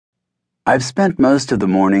I've spent most of the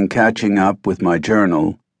morning catching up with my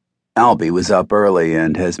journal. Albie was up early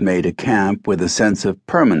and has made a camp with a sense of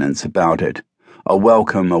permanence about it, a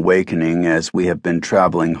welcome awakening as we have been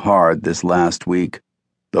traveling hard this last week.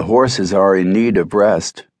 The horses are in need of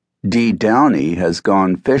rest. Dee Downey has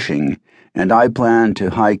gone fishing, and I plan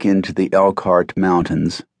to hike into the Elkhart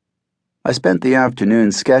Mountains. I spent the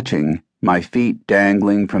afternoon sketching, my feet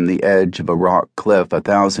dangling from the edge of a rock cliff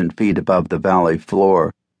 1,000 feet above the valley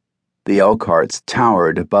floor. The Elkharts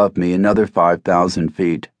towered above me another 5,000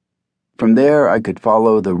 feet. From there I could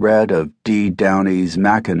follow the red of Dee Downey's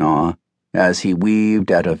Mackinaw as he weaved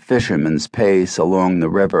at a fisherman's pace along the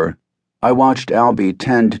river. I watched Albie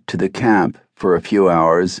tend to the camp for a few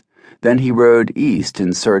hours, then he rode east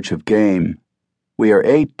in search of game. We are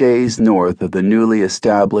 8 days north of the newly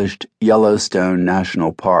established Yellowstone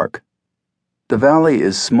National Park. The valley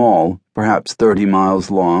is small, perhaps 30 miles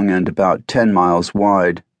long and about 10 miles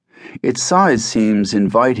wide. Its size seems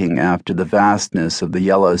inviting after the vastness of the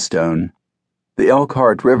Yellowstone. The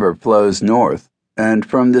Elkhart River flows north, and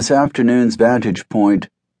from this afternoon's vantage point,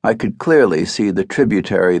 I could clearly see the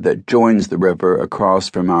tributary that joins the river across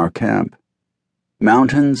from our camp.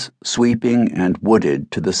 Mountains, sweeping and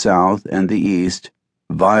wooded to the south and the east,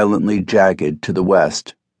 violently jagged to the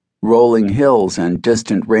west. Rolling hills and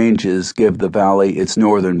distant ranges give the valley its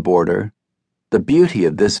northern border. The beauty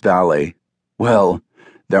of this valley, well,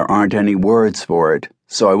 there aren't any words for it,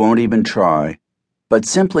 so I won't even try. But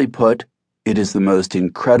simply put, it is the most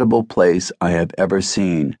incredible place I have ever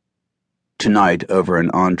seen. Tonight, over an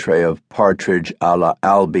entree of partridge a la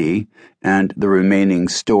Albie and the remaining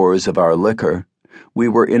stores of our liquor, we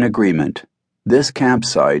were in agreement. This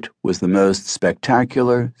campsite was the most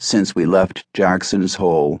spectacular since we left Jackson's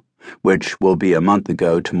Hole, which will be a month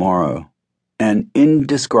ago tomorrow. An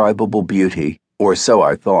indescribable beauty, or so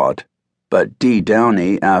I thought, but Dee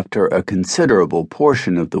Downey, after a considerable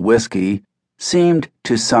portion of the whiskey, seemed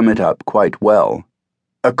to sum it up quite well.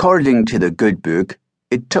 According to the good book,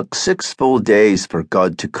 it took 6 full days for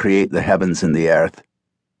God to create the heavens and the earth,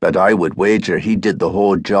 but I would wager he did the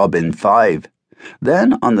whole job in 5.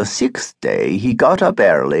 Then on the 6th day he got up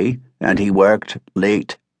early, and he worked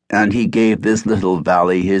late, and he gave this little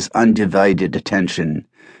valley his undivided attention,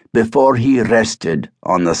 before he rested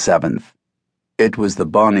on the 7th. It was the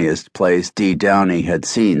bonniest place Dee Downey had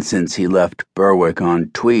seen since he left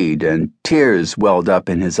Berwick-on-Tweed, and tears welled up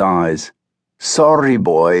in his eyes. "Sorry,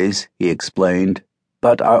 boys," he explained,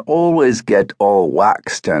 "but I always get all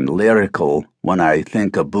waxed and lyrical when I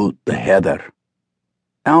think aboot the heather."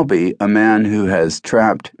 Albie, a man who has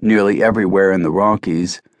trapped nearly everywhere in the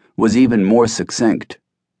Rockies, was even more succinct.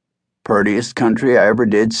 "Purtiest country I ever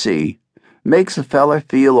did see. Makes a feller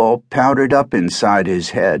feel all powdered up inside his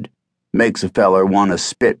head. Makes a feller want to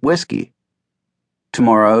spit whiskey."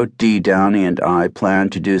 Tomorrow, Dee Downey and I plan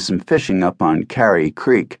to do some fishing up on Carey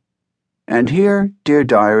Creek. And here, dear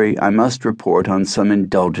diary, I must report on some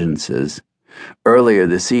indulgences. Earlier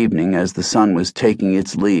this evening, as the sun was taking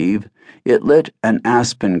its leave, it lit an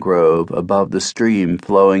aspen grove above the stream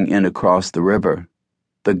flowing in across the river.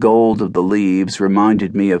 The gold of the leaves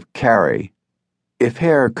reminded me of Carey. If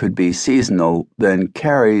hair could be seasonal, then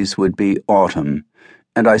Carey's would be autumn,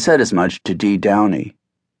 and I said as much to Dee Downey.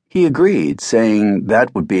 He agreed, saying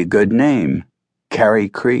that would be a good name, Carey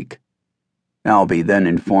Creek. Albie then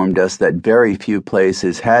informed us that very few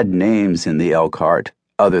places had names in the Elkhart,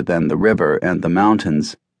 other than the river and the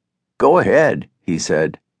mountains. "Go ahead," he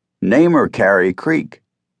said. "Name her Carey Creek.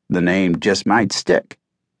 The name just might stick."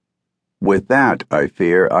 With that, I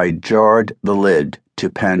fear, I jarred the lid to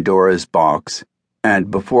Pandora's box,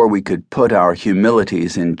 and before we could put our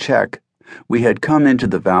humilities in check, we had come into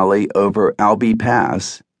the valley over Albie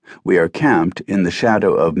Pass. We are camped in the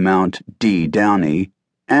shadow of Mount Dee Downey,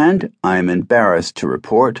 and, I am embarrassed to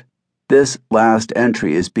report, this last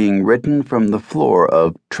entry is being written from the floor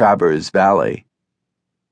of Travers Valley.